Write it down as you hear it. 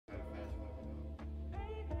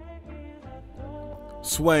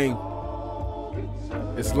Swing.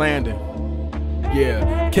 It's Landon.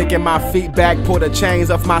 Yeah, kicking my feet back, pull the chains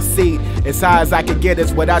off my seat. As high as I could get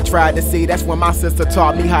is what I tried to see. That's when my sister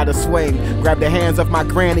taught me how to swing. Grab the hands of my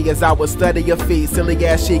granny as I would study her feet. Silly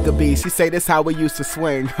as she could be, she say this how we used to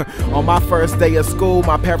swing. On my first day of school,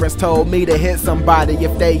 my parents told me to hit somebody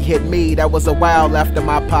if they hit me. That was a while after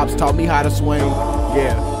my pops taught me how to swing.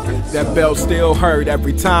 Yeah. That belt still hurt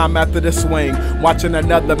every time after the swing. Watching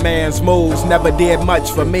another man's moves never did much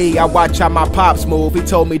for me. I watch how my pops move, he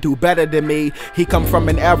told me do better than me. He come from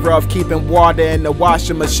an era of keeping water in the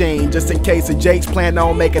washing machine, just in case the Jake's plan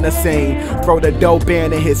on making a scene. Throw the dope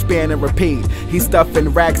in and hit spin and repeat. He stuffing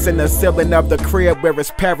racks in the ceiling of the crib where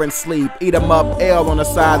his parents sleep. Eat 'em up L on the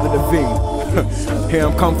side of the V. Hear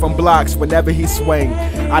him come from blocks whenever he swing.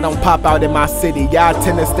 I don't pop out in my city, y'all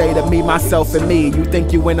tend to stay to me, myself, and me. You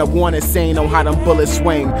think you in a warning scene on how them bullets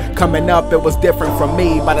swing. Coming up, it was different from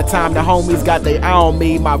me. By the time the homies got their eye on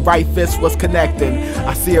me, my right fist was connecting.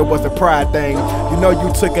 I see it was a pride thing. You know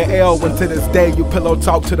you took an L when to this day you pillow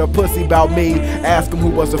talk to the pussy about me. Ask him who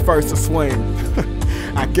was the first to swing.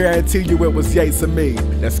 I guarantee you it was Yates and me.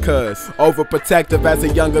 That's cuz overprotective as a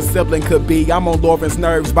younger sibling could be. I'm on Lauren's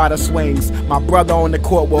nerves by the swings. My brother on the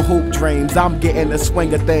court with hoop dreams. I'm getting the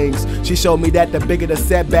swing of things. She showed me that the bigger the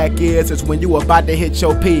setback is when you about to hit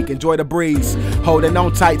your peak. Enjoy the breeze. Holding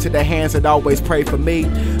on tight to the hands that always pray for me.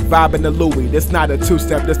 Vibing the Louis. This not a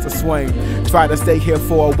two-step, this a swing. Try to stay here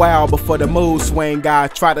for a while before the mood swing,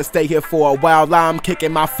 guys. Try to stay here for a while. I'm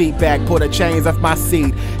kicking my feet back, pull the chains off my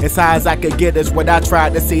seat. As high as I could get is what I tried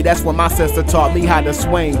to see. That's when my sister taught me how to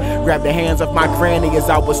swing. Grab the hands of my granny as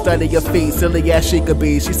I would study her feet. Silly as she could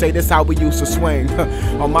be, she say this how we used to swing.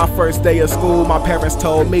 On my first day of school, my parents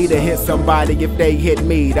told me to hit somebody if they hit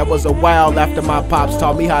me. That was a while after my pops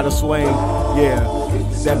taught me how to swing. Yeah,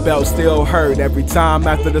 that belt still hurt every time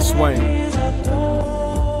after the swing.